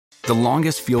The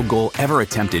longest field goal ever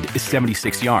attempted is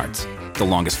 76 yards. The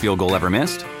longest field goal ever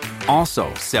missed?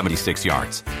 Also 76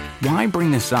 yards. Why bring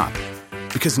this up?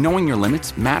 Because knowing your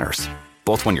limits matters,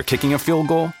 both when you're kicking a field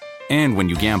goal and when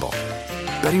you gamble.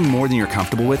 Betting more than you're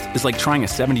comfortable with is like trying a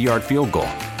 70-yard field goal.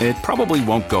 It probably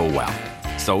won't go well.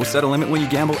 So set a limit when you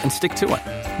gamble and stick to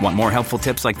it. Want more helpful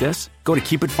tips like this? Go to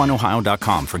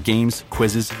keepitfunohio.com for games,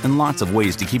 quizzes, and lots of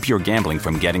ways to keep your gambling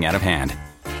from getting out of hand.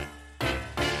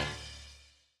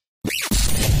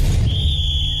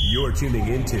 You're tuning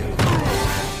into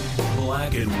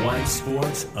Black and White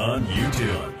Sports on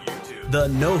YouTube. The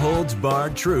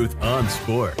no-holds-barred truth on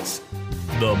sports.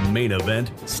 The main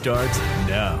event starts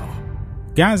now.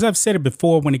 Guys, I've said it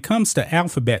before, when it comes to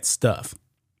alphabet stuff,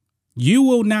 you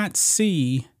will not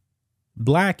see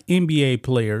black NBA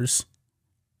players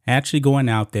actually going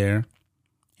out there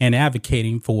and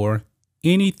advocating for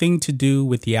anything to do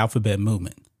with the alphabet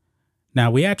movement. Now,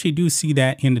 we actually do see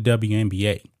that in the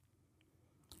WNBA.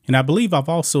 And I believe I've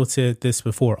also said this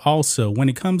before also, when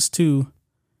it comes to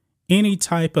any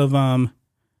type of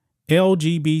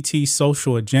LGBT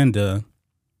social agenda,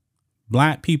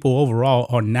 black people overall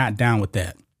are not down with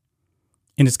that.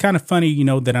 And it's kind of funny,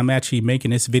 that I'm actually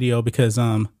making this video because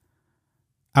I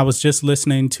was just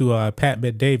listening to Pat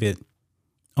Bet-David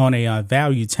on a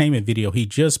valuetainment video he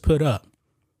just put up.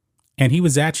 And he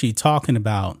was actually talking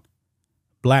about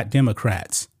black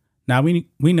Democrats. Now, we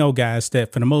know, guys,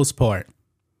 that for the most part,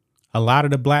 a lot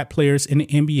of the black players in the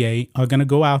NBA are going to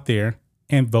go out there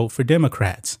and vote for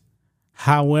Democrats.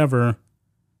 However,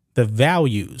 the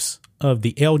values of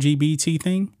the LGBT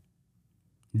thing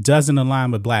doesn't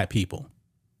align with black people.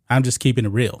 I'm just keeping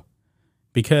it real.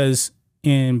 Because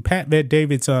in Pat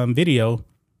Bet-David's video,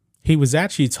 he was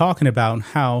actually talking about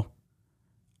how,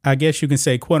 I guess you can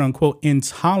say, quote unquote,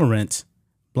 intolerant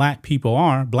black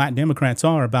Democrats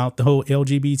are about the whole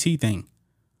LGBT thing.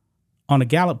 On a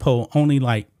Gallup poll, only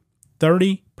like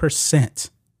 30%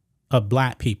 of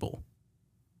black people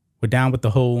were down with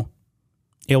the whole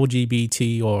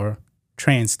LGBT or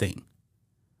trans thing.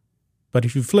 But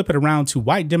if you flip it around to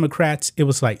white Democrats, it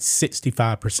was like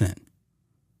 65%.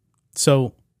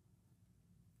 So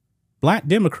black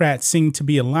Democrats seem to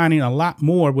be aligning a lot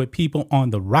more with people on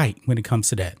the right when it comes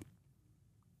to that.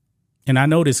 And I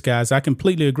know this, guys, I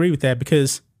completely agree with that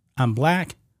because I'm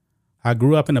black. I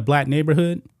grew up in a black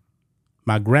neighborhood.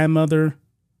 My grandmother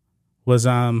was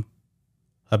a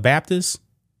Baptist,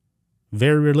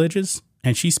 very religious,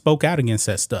 and she spoke out against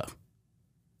that stuff.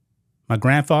 My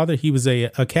grandfather, he was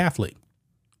a Catholic.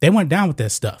 They went down with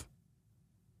that stuff.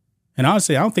 And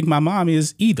honestly, I don't think my mom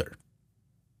is either.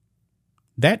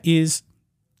 That is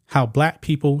how black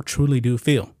people truly do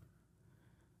feel.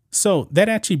 So that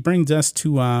actually brings us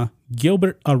to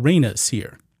Gilbert Arenas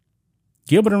here.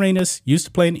 Gilbert Arenas used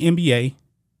to play in the NBA,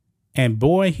 and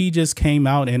boy, he just came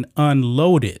out and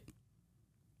unloaded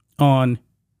on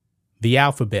the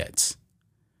alphabets.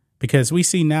 Because we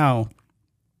see now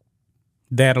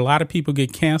that a lot of people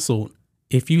get canceled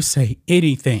if you say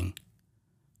anything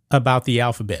about the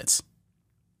alphabets.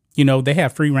 They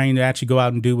have free reign to actually go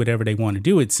out and do whatever they want to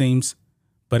do, it seems.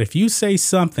 But if you say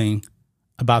something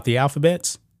about the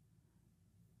alphabets,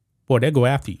 boy, they'll go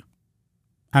after you.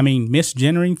 I mean,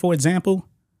 misgendering, for example.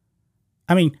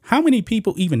 I mean, how many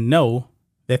people even know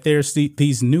that there's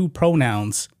these new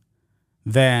pronouns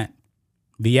that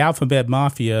the alphabet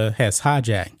mafia has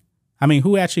hijacked? I mean,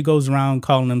 who actually goes around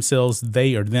calling themselves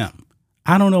they or them?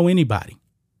 I don't know anybody.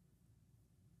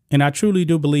 And I truly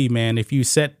do believe, man, if you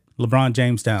set LeBron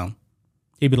James down,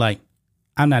 he'd be like,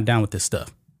 I'm not down with this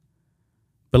stuff.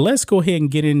 But let's go ahead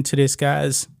and get into this,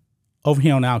 guys, over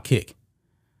here on Outkick.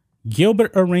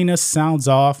 Gilbert Arenas sounds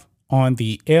off on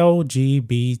the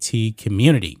LGBT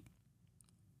community.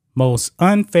 Most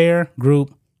unfair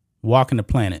group walking the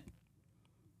planet.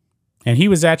 And he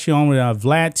was actually on with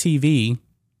Vlad TV.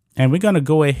 And we're going to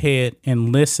go ahead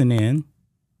and listen in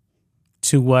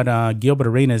to what Gilbert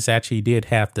Arenas actually did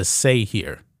have to say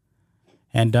here.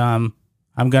 And I'm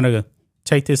going to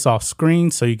take this off screen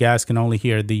so you guys can only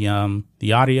hear the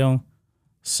audio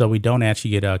so we don't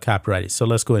actually get copyrighted. So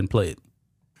let's go ahead and play it.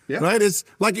 Yeah. Right? It's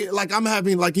like I'm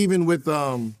having, like, even with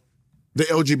the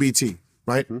LGBT,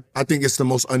 right? Mm-hmm. I think it's the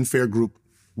most unfair group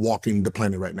walking the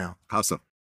planet right now. How so?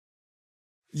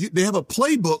 They have a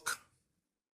playbook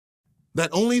that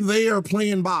only they are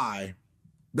playing by,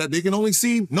 that they can only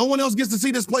see. No one else gets to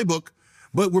see this playbook,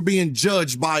 but we're being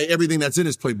judged by everything that's in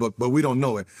this playbook, but we don't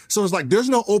know it. So it's like there's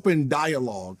no open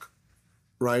dialogue,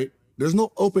 right? There's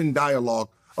no open dialogue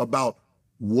about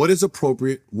what is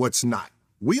appropriate, what's not.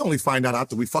 We only find out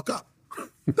after we fuck up.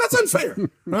 That's unfair,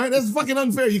 right? That's fucking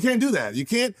unfair. You can't do that. You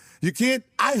can't.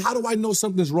 How do I know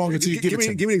something's wrong until you give me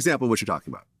an example of what you're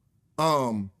talking about.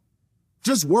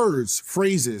 Just words,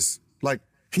 phrases like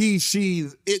he, she,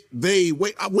 it, they,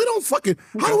 wait. We don't fucking.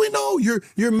 How do we know you're?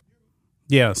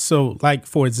 Yeah. So, like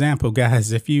for example,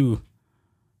 guys, if you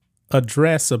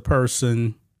address a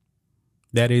person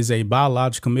that is a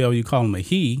biological male, you call him a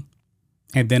he,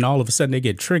 and then all of a sudden they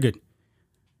get triggered.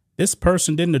 This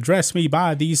person didn't address me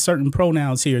by these certain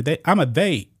pronouns here. I'm a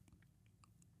they.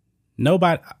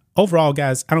 Nobody, overall,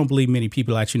 guys, I don't believe many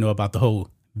people actually know about the whole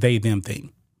they, them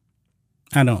thing.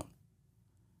 I don't.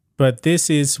 But this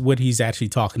is what he's actually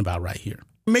talking about right here.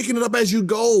 Making it up as you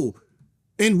go.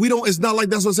 And we don't, it's not like,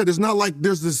 that's what I said. It's not like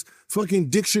there's this fucking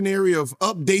dictionary of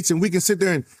updates and we can sit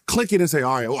there and click it and say,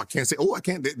 all right, I can't say, I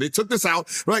can't. They took this out,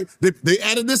 right? They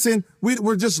added this in.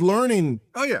 We're just learning.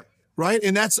 Oh, yeah. Right.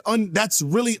 And that's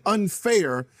really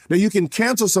unfair that you can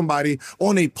cancel somebody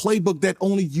on a playbook that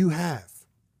only you have.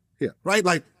 Yeah. Right.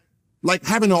 Like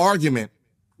having an argument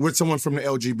with someone from the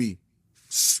LGBT.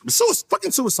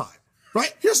 Fucking suicide.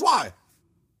 Right. Here's why.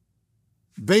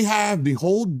 They have the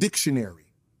whole dictionary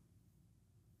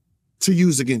to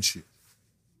use against you.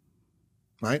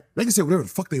 Right. They can say whatever the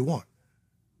fuck they want.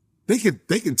 They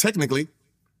can technically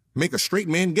make a straight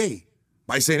man gay.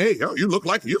 By saying, hey, yo, you look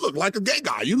like a gay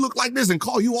guy. You look like this, and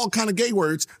call you all kind of gay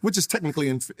words, which is technically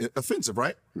offensive,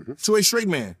 right? Mm-hmm. To a straight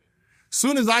man.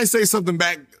 Soon as I say something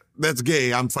back that's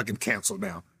gay, I'm fucking canceled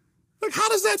now. Like, how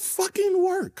does that fucking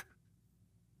work?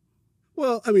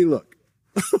 Well, I mean, look.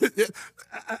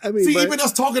 Even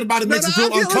us talking about it makes us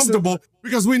feel uncomfortable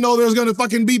because we know there's going to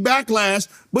fucking be backlash,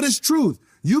 but it's truth.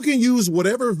 You can use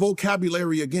whatever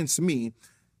vocabulary against me.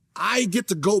 I get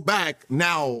to go back.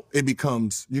 Now it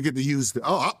becomes, you get to use the,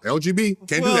 LGB,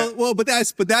 can't do that. Well, but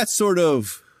that's sort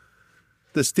of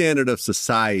the standard of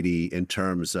society in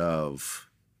terms of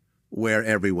where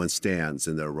everyone stands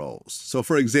in their roles. So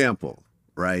for example,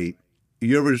 right,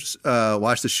 you ever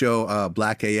watch the show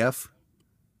Black AF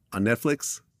on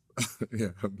Netflix? Yeah,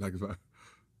 Black AF.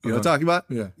 You know what I'm talking about?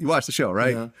 Yeah. You watched the show,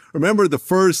 right? Yeah. Remember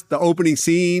the opening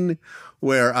scene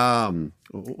where,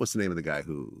 what's the name of the guy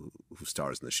who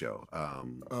stars in the show?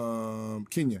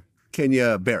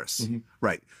 Kenya Barris. Mm-hmm.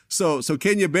 Right. So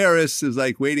Kenya Barris is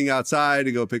like waiting outside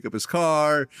to go pick up his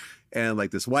car, and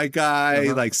like this white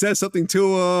guy like says something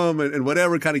to him and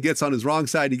whatever, kind of gets on his wrong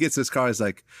side. He gets in his car. He's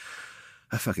like,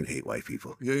 I fucking hate white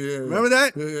people. Yeah. Remember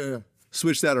that? Yeah.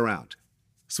 Switch that around.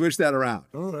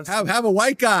 Oh, have a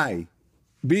white guy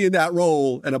be in that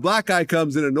role, and a black guy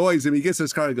comes and annoys him. He gets in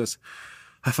his car and goes,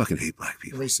 I fucking hate black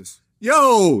people. Racist.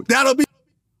 Yo, that'll be.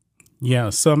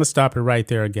 Yeah, so I'm going to stop it right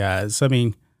there, guys. I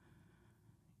mean,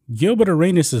 Gilbert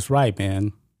Arenas is right,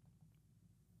 man.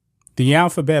 The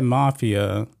Alphabet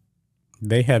Mafia,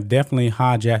 they have definitely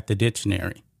hijacked the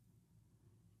dictionary.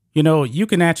 You know, you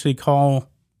can actually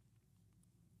call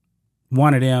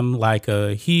one of them like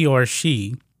a he or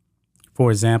she, for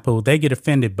example. They get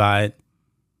offended by it,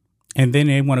 and then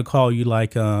they want to call you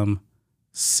like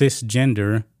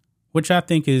cisgender, which I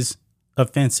think is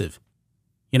offensive.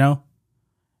 You know,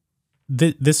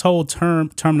 this whole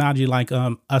terminology like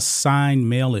assigned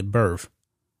male at birth,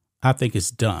 I think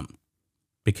is dumb,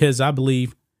 because I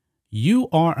believe you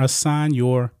are assigned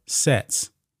your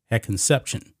sex at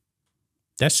conception.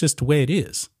 That's just the way it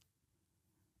is.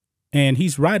 And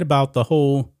he's right about the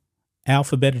whole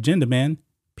alphabet agenda, man.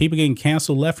 People getting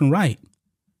canceled left and right.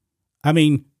 I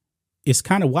mean, it's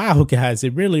kind of wild, guys.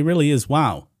 It really, really is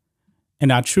wild.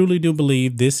 And I truly do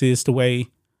believe this is the way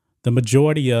the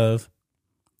majority of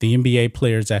the NBA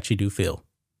players actually do feel.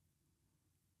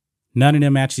 None of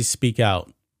them actually speak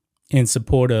out in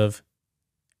support of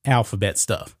alphabet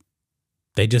stuff.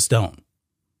 They just don't.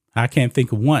 I can't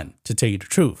think of one, to tell you the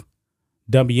truth.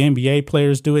 WNBA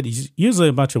players do it. It's usually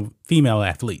a bunch of female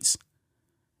athletes,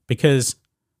 because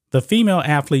the female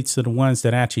athletes are the ones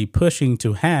that are actually pushing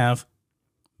to have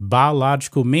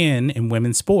biological men in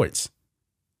women's sports.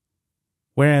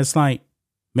 Whereas like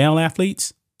male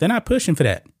athletes, they're not pushing for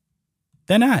that.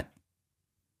 They're not.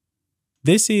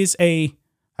 This is I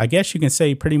guess you can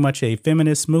say pretty much a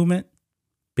feminist movement,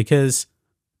 because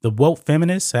the woke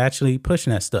feminists are actually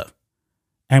pushing that stuff.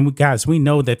 And guys, we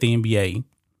know that the NBA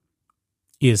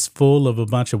is full of a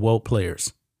bunch of woke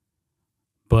players.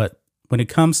 But when it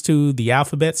comes to the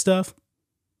alphabet stuff,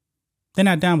 they're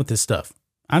not down with this stuff.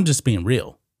 I'm just being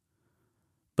real.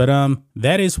 But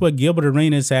that is what Gilbert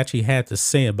Arenas actually had to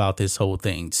say about this whole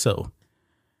thing. So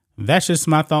that's just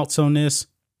my thoughts on this.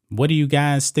 What do you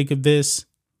guys think of this?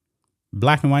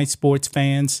 Black and white sports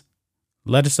fans,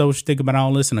 let us know what you think about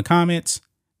all this in the comments.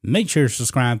 Make sure to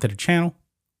subscribe to the channel.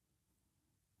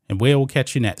 And we'll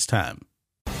catch you next time.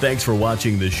 Thanks for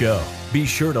watching the show. Be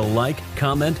sure to like,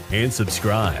 comment, and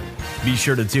subscribe. Be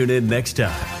sure to tune in next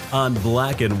time on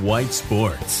Black and White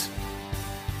Sports.